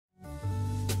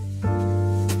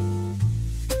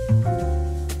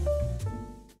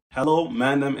Hello,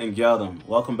 mandem and gyaldom.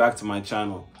 Welcome back to my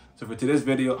channel. So for today's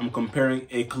video, I'm comparing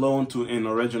a clone to an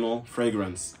original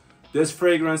fragrance. This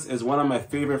fragrance is one of my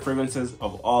favorite fragrances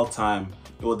of all time.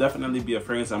 It will definitely be a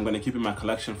fragrance I'm going to keep in my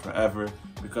collection forever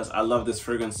because I love this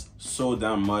fragrance so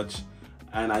damn much.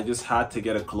 And I just had to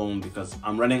get a clone because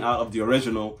I'm running out of the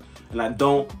original and I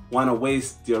don't want to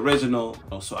waste the original.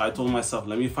 So I told myself,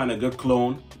 let me find a good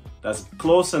clone that's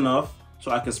close enough so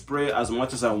I can spray as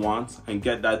much as I want and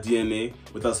get that DNA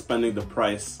without spending the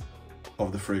price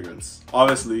of the fragrance.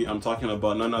 Obviously, I'm talking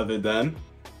about none other than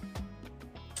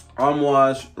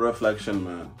Amouage Reflection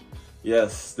Man.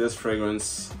 Yes, this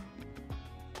fragrance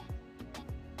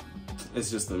is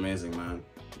just amazing, man.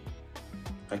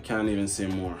 I can't even say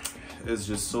more. It's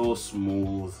just so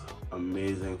smooth,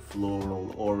 amazing,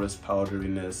 floral, orris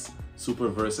powderiness, super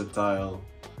versatile.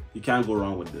 You can't go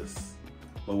wrong with this.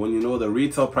 But when you know the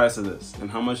retail price of this and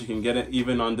how much you can get it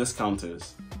even on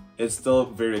discounters, it's still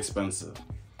very expensive.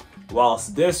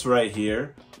 Whilst this right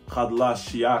here, khadlaj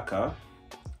shiyaaka,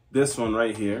 this one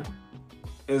right here,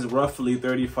 is roughly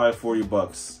 35-40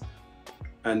 bucks.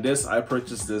 And this, I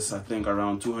purchased this, I think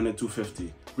around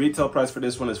 200-250. Retail price for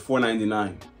this one is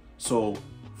 $4.99. So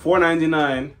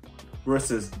 $4.99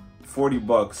 versus 40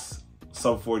 bucks,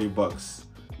 sub 40 bucks.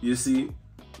 You see,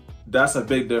 that's a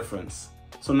big difference.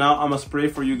 So now I'm gonna spray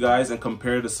for you guys and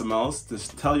compare the smells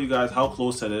to tell you guys how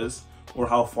close it is or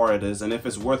how far it is and if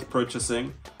it's worth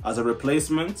purchasing as a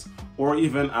replacement or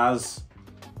even as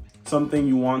something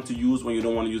you want to use when you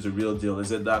don't want to use the real deal.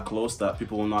 Is it that close that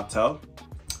people will not tell?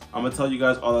 I'm gonna tell you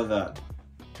guys all of that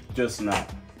just now.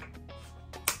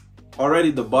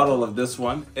 Already the bottle of this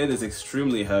one, it is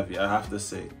extremely heavy, I have to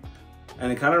say.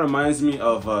 And it kind of reminds me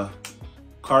of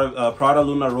Prada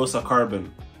Luna Rosa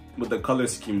Carbon with the color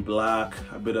scheme black,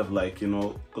 a bit of like, you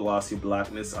know, glossy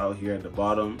blackness out here at the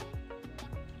bottom,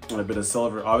 and a bit of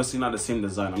silver. Obviously not the same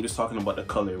design, I'm just talking about the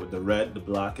color with the red, the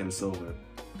black, and silver.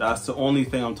 That's the only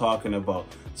thing I'm talking about.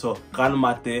 So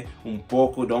calmate un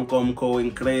poco, don't come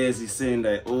going crazy saying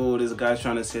that, oh, this guy's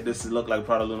trying to say this look like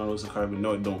Prada Luna Rosa Carbon.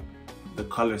 No, it don't. The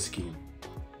color scheme.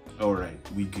 All right,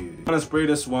 we good. I'm gonna spray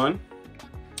this one.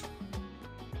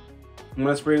 I'm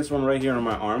gonna spray this one right here on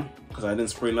my arm because I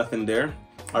didn't spray nothing there.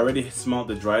 I already smelled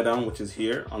the dry down, which is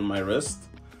here on my wrist.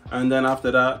 And then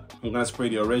after that, I'm gonna spray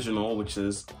the original, which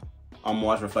is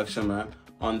Amouage Reflection Man,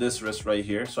 on this wrist right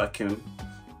here so I can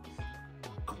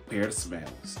compare the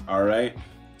smells. All right,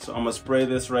 so I'm gonna spray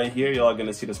this right here. Y'all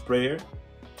gonna see the sprayer.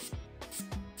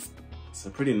 It's a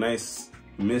pretty nice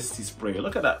misty sprayer.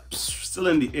 Look at that, still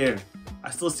in the air. I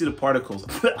still see the particles.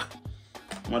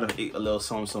 Might have ate a little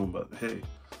something, but hey.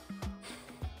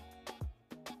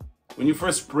 When you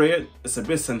first spray it, it's a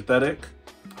bit synthetic,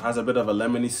 has a bit of a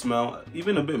lemony smell,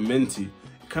 even a bit minty.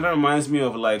 It kind of reminds me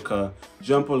of like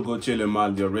Jean-Paul Gaultier Le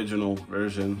Mal, the original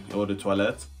version, Eau de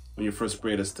Toilette, when you first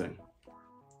spray this thing.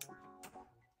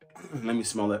 Let me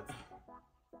smell it.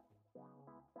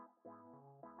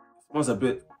 It smells a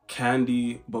bit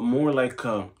candy, but more like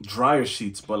dryer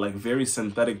sheets, but like very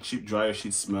synthetic, cheap dryer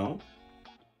sheet smell.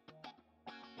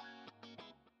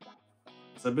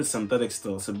 It's a bit synthetic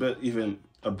still, it's a bit even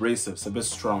abrasive, it's a bit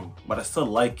strong, but I still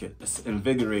like it. It's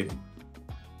invigorating.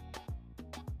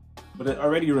 But it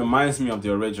already reminds me of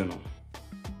the original.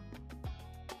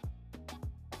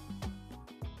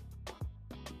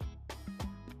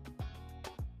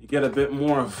 You get a bit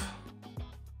more of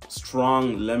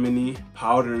strong lemony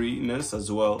powderiness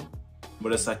as well,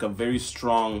 but it's like a very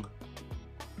strong,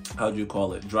 how do you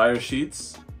call it, dryer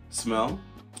sheets smell,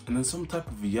 and then some type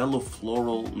of yellow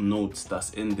floral notes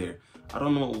that's in there. I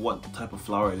don't know what type of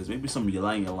flower it is. Maybe some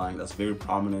ylang ylang that's very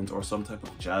prominent, or some type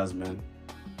of jasmine.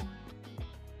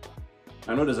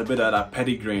 I know there's a bit of that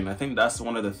petitgrain. I think that's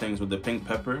one of the things with the pink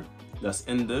pepper that's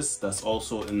in this, that's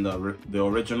also in the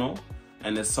original,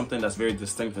 and it's something that's very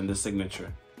distinct in this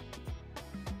signature.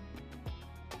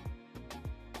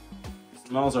 It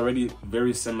smells already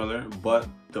very similar, but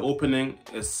the opening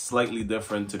is slightly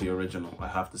different to the original, I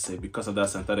have to say, because of that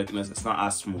syntheticness. It's not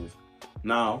as smooth.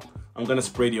 Now, I'm gonna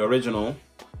spray the original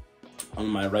on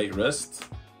my right wrist.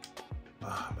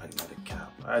 Ah, magnetic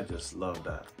cap, I just love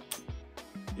that.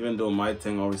 Even though my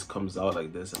thing always comes out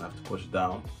like this and I have to push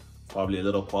down, probably a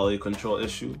little quality control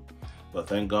issue, but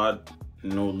thank God,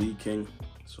 no leaking,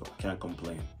 so I can't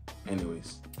complain.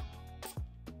 Anyways,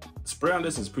 spray on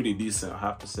this is pretty decent, I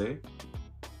have to say.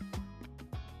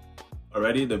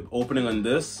 Already, the opening on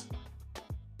this,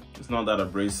 it's not that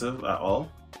abrasive at all.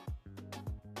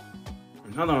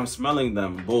 Now that I'm smelling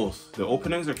them both, the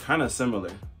openings are kind of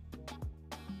similar.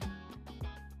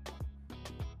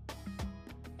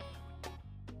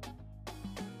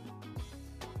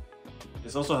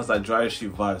 This also has that dryer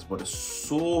sheet vibes, but it's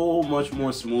so much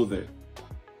more smoother.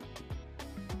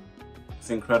 It's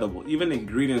incredible. Even the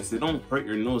ingredients, they don't hurt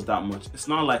your nose that much. It's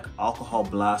not like alcohol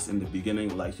blast in the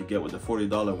beginning like you get with the $40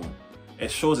 one.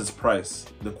 It shows its price.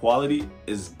 The quality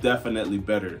is definitely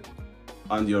better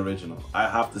on the original. I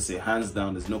have to say, hands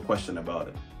down, there's no question about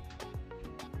it.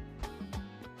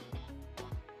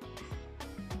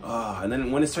 And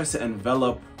then when it starts to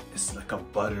envelop, it's like a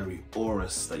buttery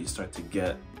orris that you start to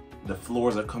get. The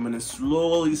floors are coming in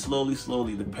slowly, slowly,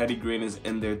 slowly. The petitgrain is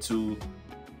in there too.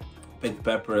 Big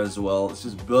pepper as well. It's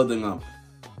just building up.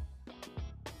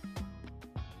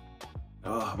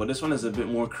 But this one is a bit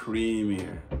more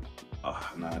creamier.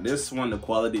 Nah, this one, the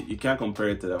quality, you can't compare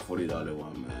it to that $40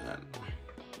 one, man.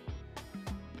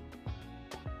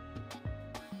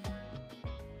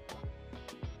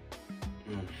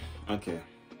 Okay.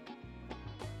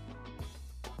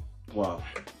 Wow,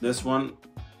 this one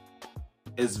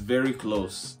is very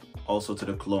close also to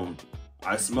the clone.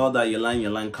 I smell that ylang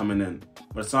ylang coming in,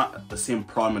 but it's not the same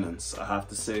prominence, I have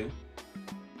to say.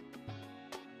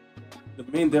 The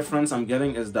main difference I'm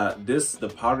getting is that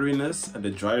the powderiness and the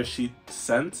dryer sheet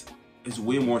scent is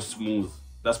way more smooth.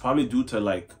 That's probably due to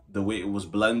like the way it was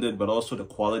blended, but also the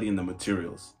quality in the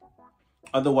materials.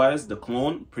 Otherwise, the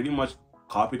clone pretty much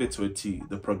copied it to a T.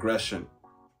 The progression,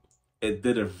 it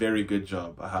did a very good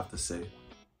job, I have to say.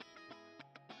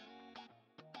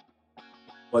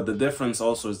 But the difference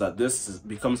also is that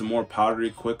becomes more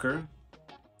powdery quicker,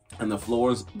 and the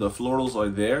florals are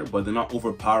there, but they're not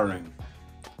overpowering.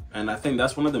 And I think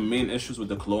that's one of the main issues with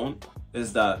the clone,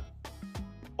 is that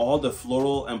all the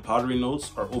floral and powdery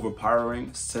notes are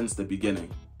overpowering since the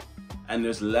beginning. And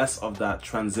there's less of that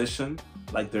transition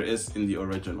like there is in the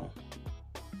original.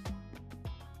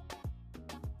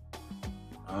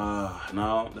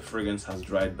 Now the fragrance has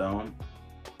dried down.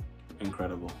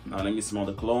 Incredible. Now let me smell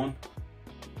the clone.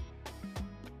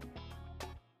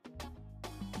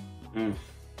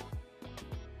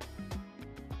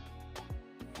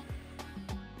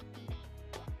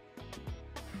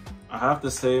 I have to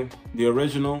say, the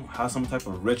original has some type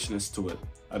of richness to it.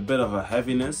 A bit of a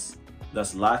heaviness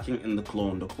that's lacking in the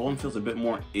clone. The clone feels a bit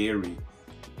more airy.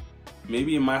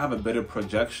 Maybe it might have a better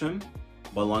projection,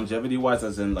 but longevity wise,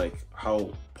 as in like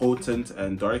how potent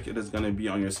and dark it is going to be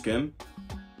on your skin,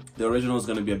 the original is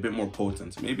going to be a bit more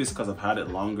potent. Maybe it's because I've had it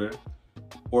longer,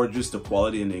 or just the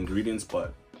quality and the ingredients,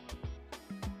 but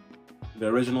the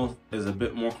original is a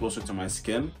bit more closer to my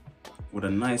skin with a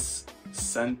nice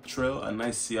scent trail, a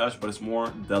nice sillage, but it's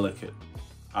more delicate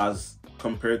as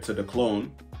compared to the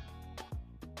clone.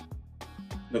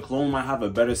 The clone might have a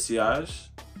better sillage,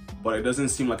 but it doesn't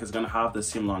seem like it's going to have the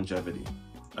same longevity.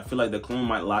 I feel like the clone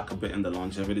might lack a bit in the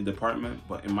longevity department,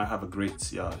 but it might have a great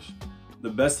sillage. The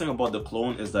best thing about the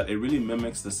clone is that it really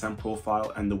mimics the scent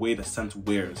profile and the way the scent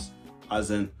wears, as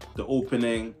in the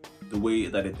opening, the way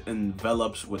that it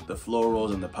envelops with the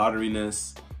florals and the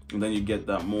powderiness, and then you get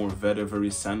that more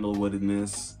vetivery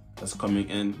sandalwoodiness that's coming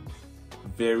in.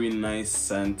 Very nice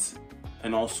scent,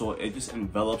 and also it just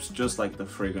envelops just like the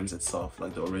fragrance itself,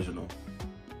 like the original.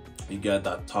 You get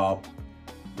that top,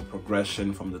 the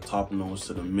progression from the top nose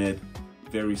to the mid,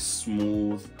 very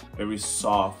smooth, very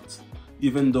soft.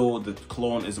 Even though the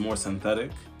clone is more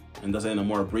synthetic and does it in a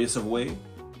more abrasive way,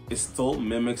 it still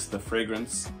mimics the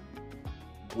fragrance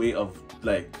way of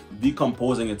like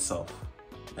decomposing itself.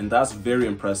 And that's very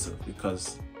impressive,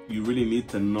 because you really need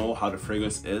to know how the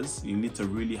fragrance is. You need to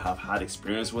really have had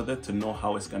experience with it to know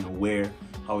how it's gonna wear,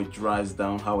 how it dries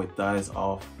down, how it dies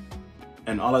off.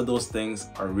 And all of those things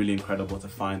are really incredible to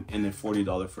find in a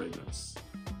 $40 fragrance.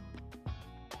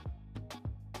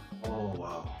 Oh,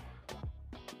 wow.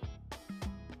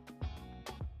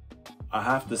 I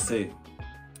have to say,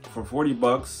 for 40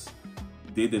 bucks,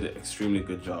 they did an extremely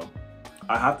good job.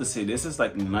 I have to say, this is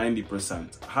like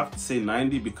 90%. I have to say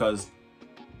 90 because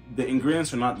the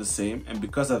ingredients are not the same, and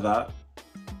because of that,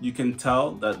 you can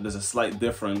tell that there's a slight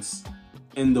difference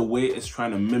in the way it's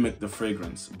trying to mimic the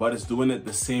fragrance, but it's doing it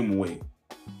the same way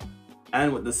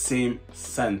and with the same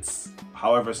scents.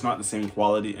 However, it's not the same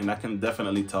quality, and I can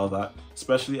definitely tell that,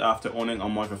 especially after owning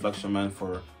Amouage Reflection Man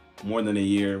for more than a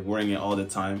year, wearing it all the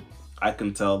time. I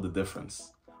can tell the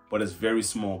difference, but it's very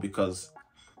small, because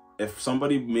if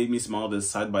somebody made me smell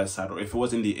this side by side, or if it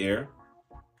was in the air,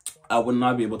 I would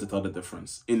not be able to tell the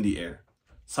difference in the air.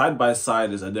 Side by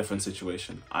side is a different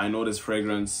situation. I know this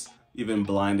fragrance, even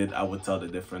blinded, I would tell the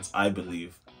difference, I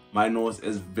believe. My nose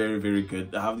is very, very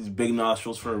good. I have these big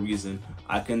nostrils for a reason.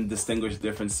 I can distinguish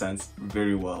different scents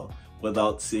very well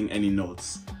without seeing any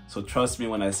notes. So trust me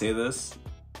when I say this,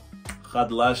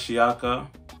 khadlaj shiyaaka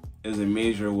is a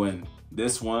major win.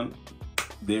 This one,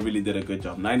 they really did a good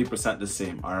job. 90% the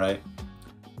same, all right?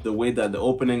 The way that the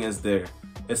opening is there,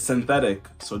 it's synthetic,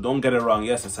 so don't get it wrong.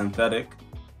 Yes, it's synthetic,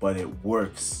 but it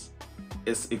works.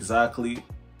 It's exactly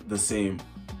the same.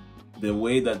 The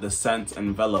way that the scent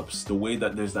envelops, the way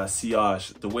that there's that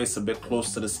sillage, the way it's a bit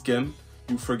close to the skin,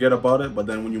 you forget about it, but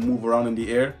then when you move around in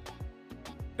the air,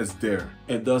 it's there.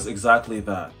 It does exactly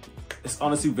that. It's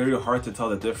honestly very hard to tell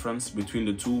the difference between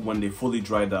the two when they fully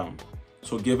dry down.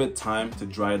 So give it time to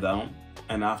dry down,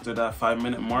 and after that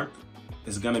 5-minute mark,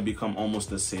 it's gonna become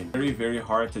almost the same. Very, very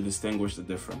hard to distinguish the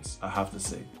difference, I have to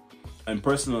say. And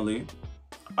personally,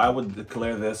 I would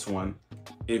declare this one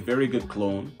a very good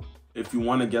clone. If you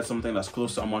want to get something that's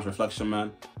close to Amouage Reflection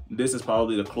Man, this is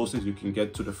probably the closest you can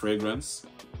get to the fragrance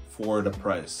for the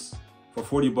price. For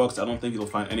 40 bucks, I don't think you'll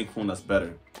find any clone that's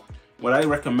better. Would I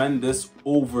recommend this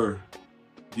over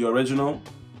the original?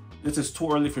 This is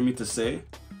too early for me to say.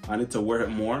 I need to wear it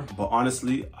more, but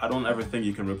honestly, I don't ever think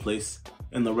you can replace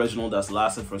an original that's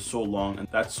lasted for so long and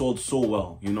that sold so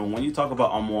well. You know, when you talk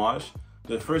about Amouage,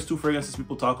 the first two fragrances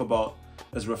people talk about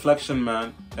is Reflection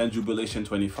Man and Jubilation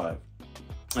 25.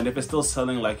 And if it's still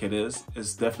selling like it is,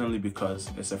 it's definitely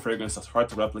because it's a fragrance that's hard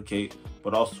to replicate,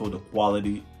 but also the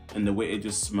quality and the way it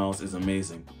just smells is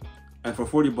amazing. And for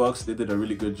 40 bucks, they did a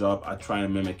really good job at trying to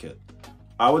mimic it.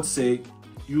 I would say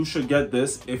you should get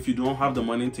this if you don't have the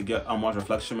money to get Amouage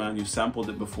Reflection Man. You sampled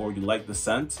it before, you like the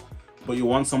scent, but you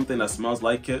want something that smells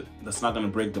like it, that's not gonna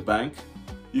break the bank,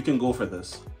 you can go for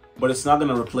this. But it's not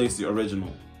gonna replace the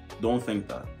original. Don't think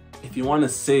that. If you wanna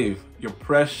save your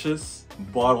precious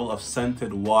bottle of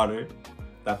scented water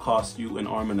that costs you an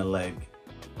arm and a leg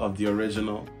of the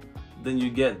original, then you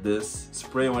get this.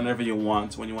 Spray whenever you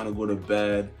want, when you wanna go to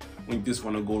bed, when you just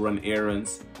wanna go run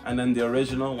errands. And then the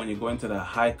original, when you go into the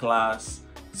high class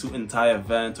suit and tie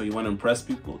event or you wanna impress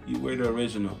people, you wear the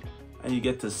original. And you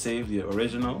get to save the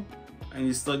original, and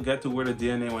you still get to wear the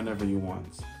DNA whenever you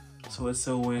want. So it's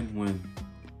a win-win.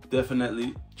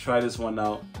 Definitely try this one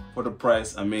out. For the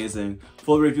price, amazing.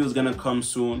 Full review is gonna come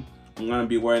soon. I'm gonna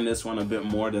be wearing this one a bit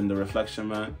more than the Reflection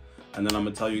Man, and then I'm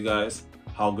gonna tell you guys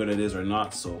how good it is or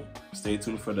not. So stay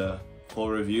tuned for the full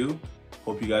review.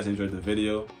 Hope you guys enjoyed the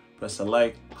video. Press a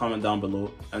like, comment down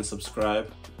below, and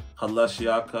subscribe. Khadlaj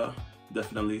shiyaaka,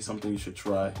 definitely something you should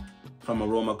try. From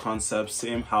Aroma Concepts,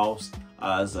 same house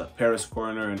as Paris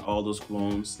Corner and all those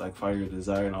clones like Fire Your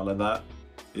Desire and all of that.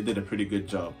 They did a pretty good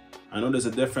job. I know there's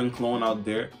a different clone out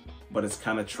there, but it's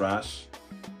kind of trash.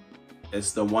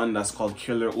 It's the one that's called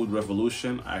Killer Oud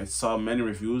Revolution. I saw many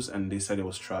reviews and they said it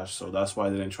was trash, so that's why I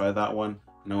didn't try that one.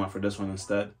 And I went for this one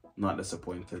instead. Not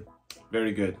disappointed.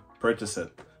 Very good. Purchase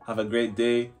it. Have a great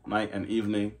day, night, and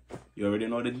evening. You already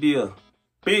know the deal.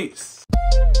 Peace.